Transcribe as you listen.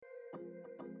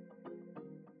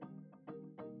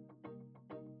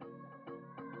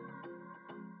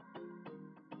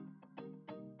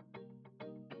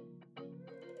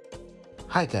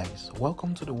Hi guys,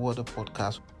 welcome to the Water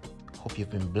Podcast. Hope you've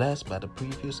been blessed by the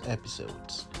previous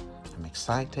episodes. I'm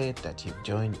excited that you've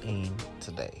joined in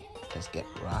today. Let's get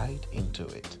right into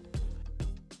it.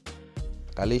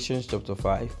 Galatians chapter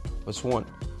 5 verse 1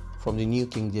 from the New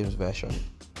King James Version.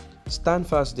 Stand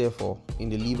fast therefore in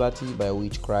the liberty by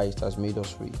which Christ has made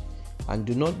us free, and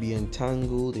do not be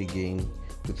entangled again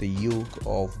with the yoke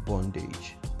of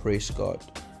bondage. Praise God.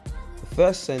 The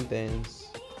first sentence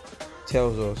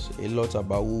tells us a lot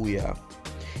about who we are.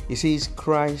 It says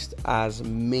Christ has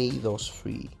made us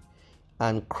free,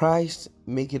 and Christ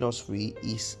making us free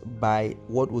is by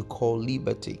what we call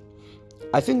liberty.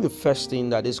 I think the first thing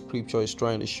that this scripture is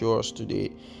trying to show us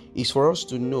today is for us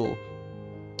to know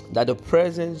that the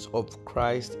presence of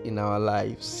Christ in our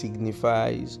life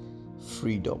signifies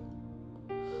freedom.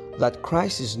 That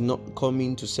Christ is not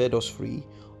coming to set us free,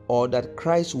 or that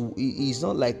Christ is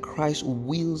not like Christ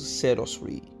will set us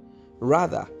free.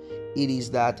 Rather, it is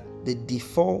that the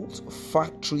default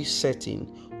factory setting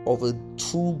of a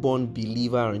true-born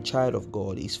believer and child of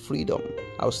God is freedom.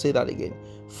 I'll say that again.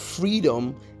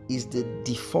 Freedom is the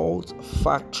default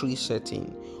factory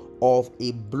setting of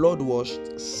a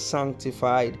blood-washed,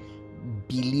 sanctified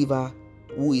believer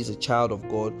who is a child of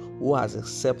God, who has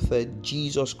accepted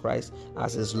Jesus Christ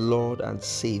as his Lord and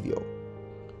Savior.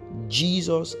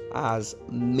 Jesus has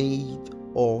made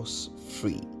us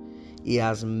free. He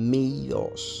has made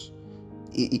us.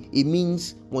 It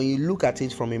means when you look at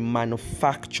it from a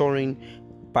manufacturing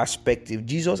perspective,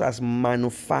 Jesus has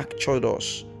manufactured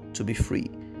us to be free.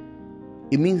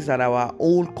 It means that our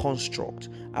old construct,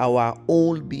 our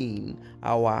old being,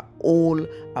 our whole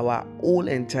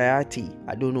entirety,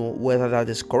 I don't know whether that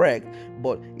is correct,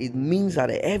 but it means that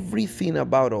everything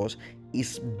about us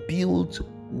is built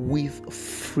with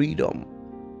freedom.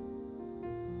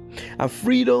 And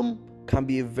freedom can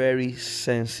be a very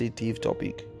sensitive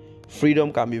topic.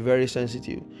 Freedom can be very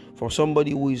sensitive. For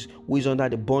somebody who is under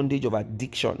the bondage of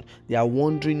addiction, they are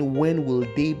wondering when will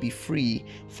they be free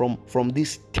from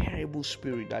this terrible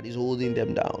spirit that is holding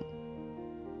them down.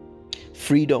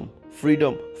 Freedom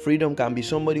can be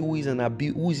somebody who is in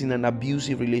an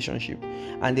abusive relationship,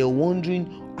 and they're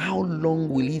wondering, how long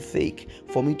will it take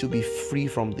for me to be free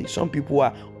from this? Some people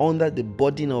are under the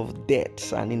burden of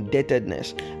debts and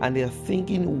indebtedness, and they're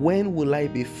thinking, when will I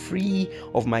be free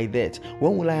of my debt?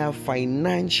 When will I have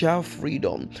financial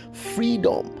freedom?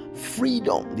 Freedom.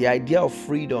 The idea of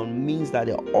freedom means that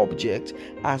the object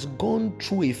has gone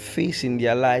through a phase in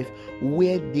their life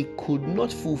where they could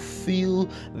not fulfill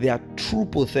their true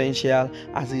potential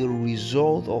as a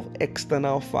result of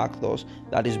external factors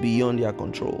that is beyond their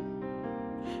control.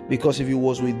 Because if it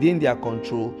was within their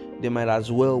control, they might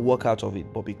as well walk out of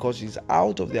it. But because it's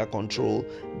out of their control,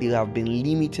 they have been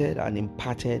limited and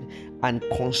imparted and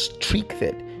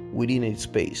constricted within its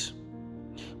space.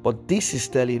 But this is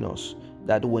telling us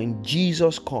that when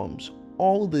Jesus comes,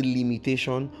 all the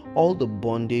limitation, all the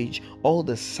bondage, all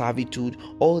the servitude,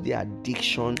 all the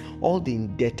addiction, all the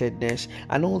indebtedness,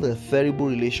 and all the terrible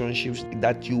relationships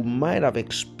that you might have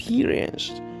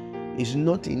experienced is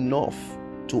not enough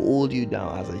to hold you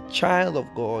down. As a child of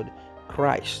God,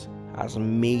 Christ has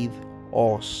made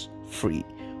us free.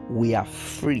 We are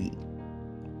free.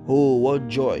 Oh, what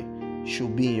joy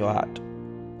should be in your heart,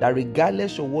 that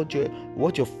regardless of what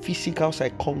your physical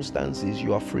circumstances,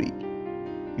 you are free.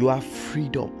 You have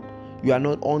freedom. You are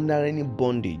not under any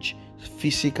bondage,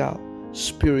 physical,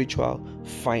 spiritual,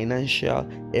 financial,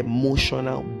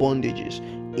 emotional bondages.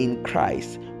 In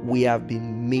Christ, we have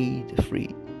been made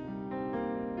free.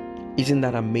 Isn't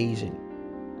that amazing?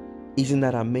 Isn't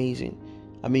that amazing?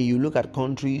 I mean, you look at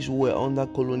countries who were under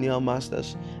colonial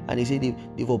masters, and they say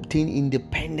they've obtained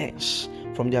independence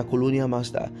from their colonial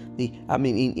master.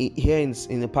 Here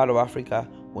in the part of Africa,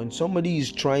 when somebody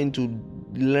is trying to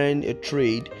learn a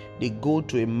trade, they go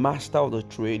to a master of the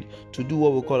trade to do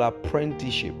what we call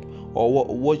apprenticeship,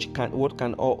 or what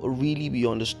can really be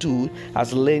understood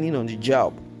as learning on the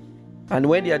job. And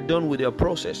when they are done with their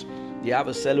process, they have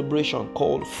a celebration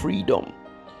called freedom.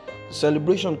 The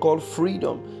celebration called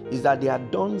freedom is that they are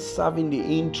done serving the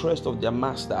interest of their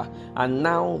master, and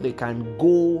now they can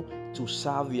go to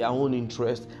serve their own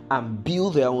interest and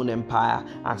build their own empire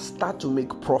and start to make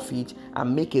profit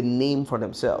and make a name for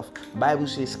themselves. Bible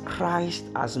says Christ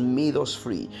has made us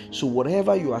free. So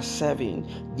whatever you are serving,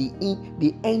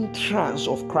 the entrance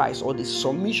of Christ or the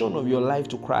submission of your life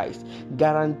to Christ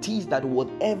guarantees that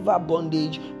whatever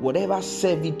bondage, whatever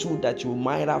servitude that you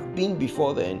might have been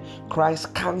before then,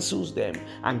 Christ cancels them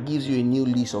and gives you a new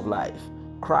lease of life.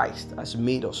 Christ has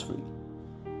made us free.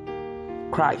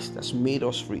 Christ has made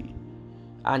us free.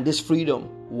 And this freedom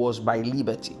was by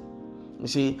liberty. You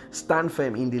see, stand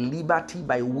firm in the liberty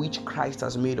by which Christ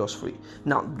has made us free.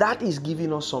 Now, that is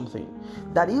giving us something.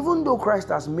 That even though Christ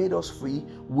has made us free,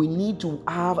 we need to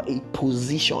have a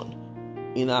position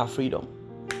in our freedom.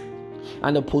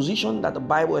 And the position that the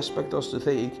Bible expects us to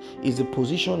take is the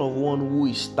position of one who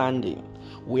is standing.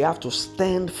 We have to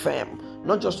stand firm.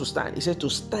 Not just to stand. It says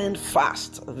to stand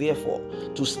fast, therefore.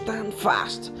 To stand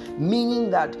fast.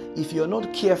 Meaning that if you're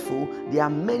not careful, there are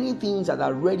many things that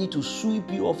are ready to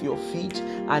sweep you off your feet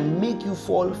and make you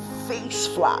fall face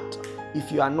flat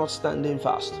if you are not standing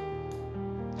fast.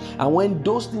 And when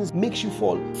those things makes you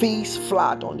fall face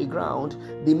flat on the ground,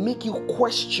 they make you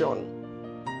question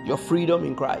your freedom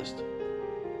in Christ.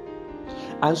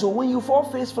 And so when you fall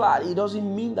face flat, it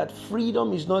doesn't mean that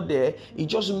freedom is not there. It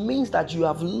just means that you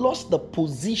have lost the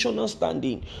positional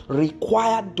standing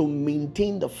required to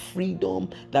maintain the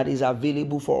freedom that is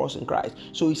available for us in Christ.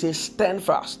 So he says, stand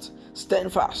fast,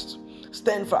 stand fast,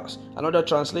 stand fast. Another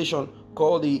translation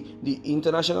called the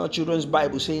International Children's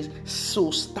Bible says,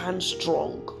 so stand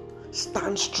strong.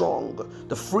 Stand strong.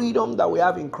 The freedom that we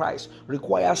have in Christ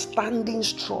requires standing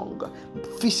strong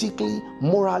physically,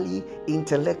 morally,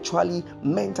 intellectually,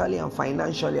 mentally, and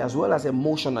financially, as well as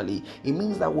emotionally. It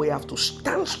means that we have to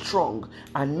stand strong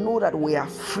and know that we are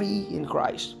free in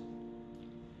Christ.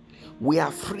 We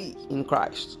are free in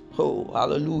Christ. Oh,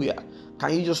 hallelujah.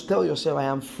 Can you just tell yourself, I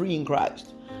am free in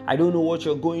Christ? I don't know what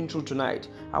you're going through tonight.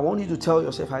 I want you to tell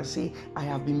yourself and say, I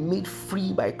have been made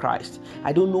free by Christ.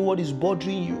 I don't know what is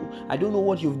bothering you. I don't know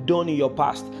what you've done in your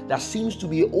past that seems to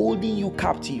be holding you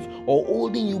captive or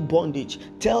holding you bondage.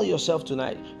 Tell yourself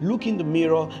tonight, look in the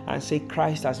mirror and say,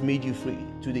 Christ has made you free,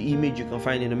 to the image you can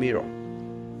find in the mirror.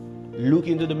 Look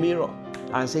into the mirror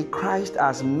and say, Christ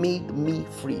has made me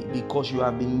free, because you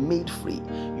have been made free.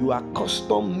 You are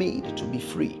custom made to be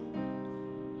free.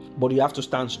 But you have to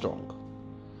stand strong.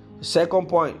 The second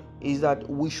point is that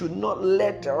we should not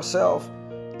let ourselves,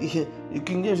 the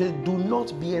King James says, do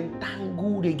not be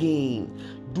entangled again.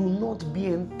 Do not be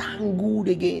entangled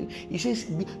again. He says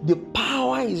the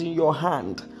power is in your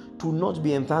hand to not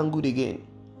be entangled again.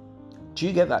 Do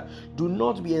you get that? Do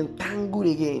not be entangled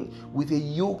again with a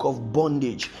yoke of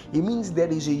bondage. It means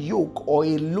there is a yoke or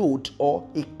a load or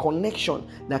a connection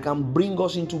that can bring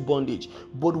us into bondage.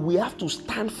 But we have to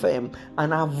stand firm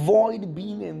and avoid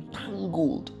being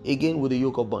entangled again with the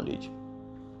yoke of bondage.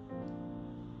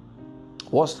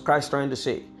 What's Christ trying to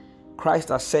say? Christ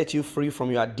has set you free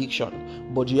from your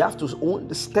addiction, but you have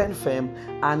to stand firm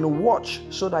and watch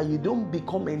so that you don't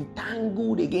become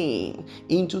entangled again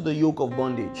into the yoke of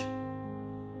bondage.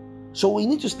 So we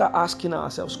need to start asking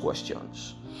ourselves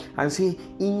questions and say,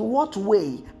 in what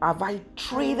way have I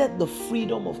traded the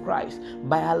freedom of Christ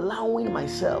by allowing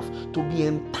myself to be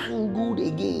entangled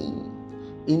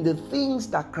again in the things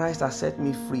that Christ has set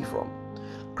me free from?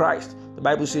 Christ, the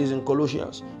Bible says in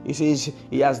Colossians, it says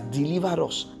he has delivered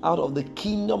us out of the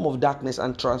kingdom of darkness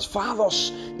and transferred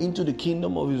us into the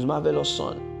kingdom of his marvelous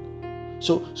Son.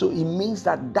 So it means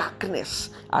that darkness,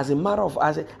 as a matter of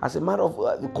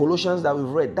the Colossians that we've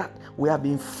read, that we have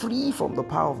been free from the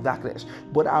power of darkness.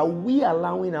 But are we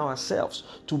allowing ourselves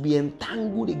to be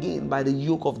entangled again by the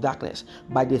yoke of darkness,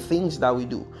 by the things that we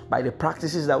do, by the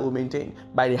practices that we maintain,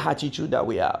 by the attitude that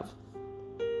we have?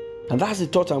 And that's the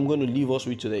thought I'm going to leave us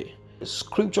with today. The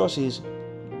scripture says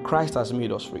Christ has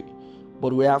made us free,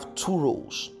 but we have two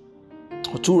roles,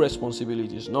 or two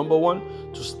responsibilities. Number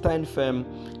one, to stand firm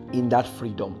in that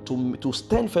freedom. To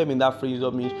stand firm in that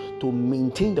freedom means to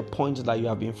maintain the point that you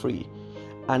have been free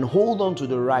and hold on to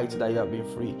the right that you have been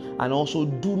free, and also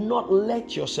do not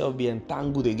let yourself be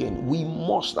entangled again. We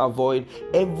must avoid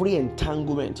every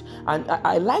entanglement. And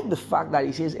I like the fact that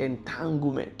it says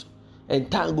entanglement.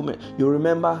 You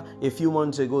remember a few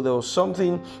months ago there was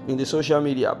something in the social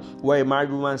media where a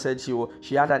married woman said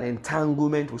she had an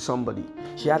entanglement with somebody.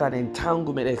 She had an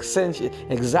entanglement.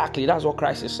 Exactly, that's what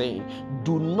Christ is saying.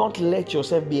 Do not let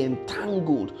yourself be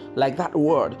entangled, like that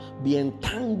word, be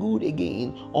entangled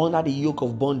again under the yoke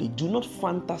of bondage. Do not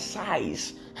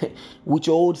fantasize with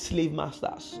your old slave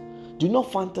masters. Do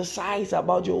not fantasize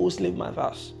about your old slave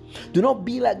masters. Do not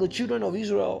be like the children of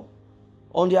Israel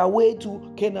on their way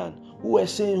to Canaan, who were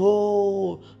saying,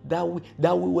 that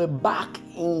we were back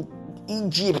in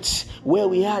Egypt where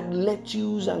we had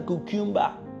lettuce and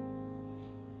cucumber.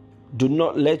 Do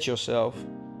not let yourself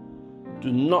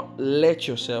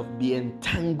be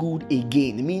entangled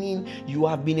again, meaning you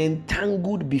have been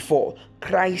entangled before.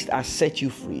 Christ has set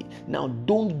you free. Now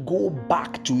don't go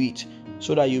back to it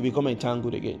so that you become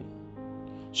entangled again.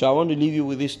 So I want to leave you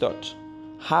with this thought.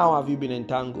 How have you been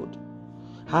entangled?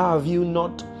 How have you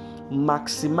not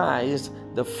maximized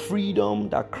the freedom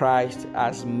that Christ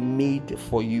has made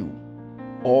for you?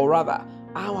 Or rather,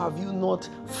 how have you not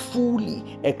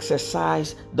fully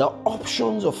exercised the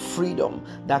options of freedom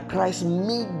that Christ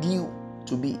made you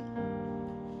to be?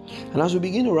 And as we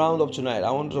begin to round up tonight,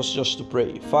 I want us just to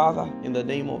pray. Father, in the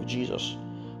name of Jesus,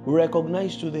 we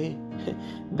recognize today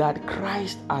that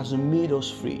Christ has made us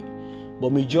free,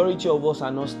 but majority of us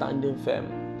are not standing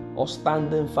firm or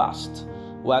standing fast.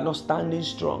 We are not standing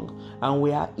strong, and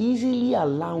we are easily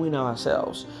allowing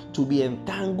ourselves to be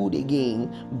entangled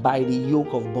again by the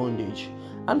yoke of bondage.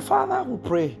 And Father, we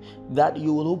pray that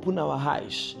you will open our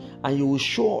eyes and you will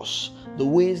show us the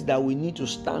ways that we need to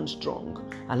stand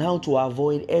strong and how to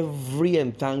avoid every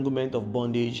entanglement of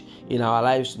bondage in our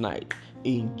lives tonight.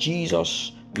 In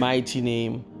Jesus' mighty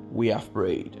name, we have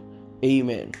prayed.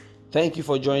 Amen. Thank you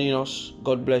for joining us.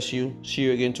 God bless you. See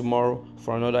you again tomorrow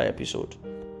for another episode.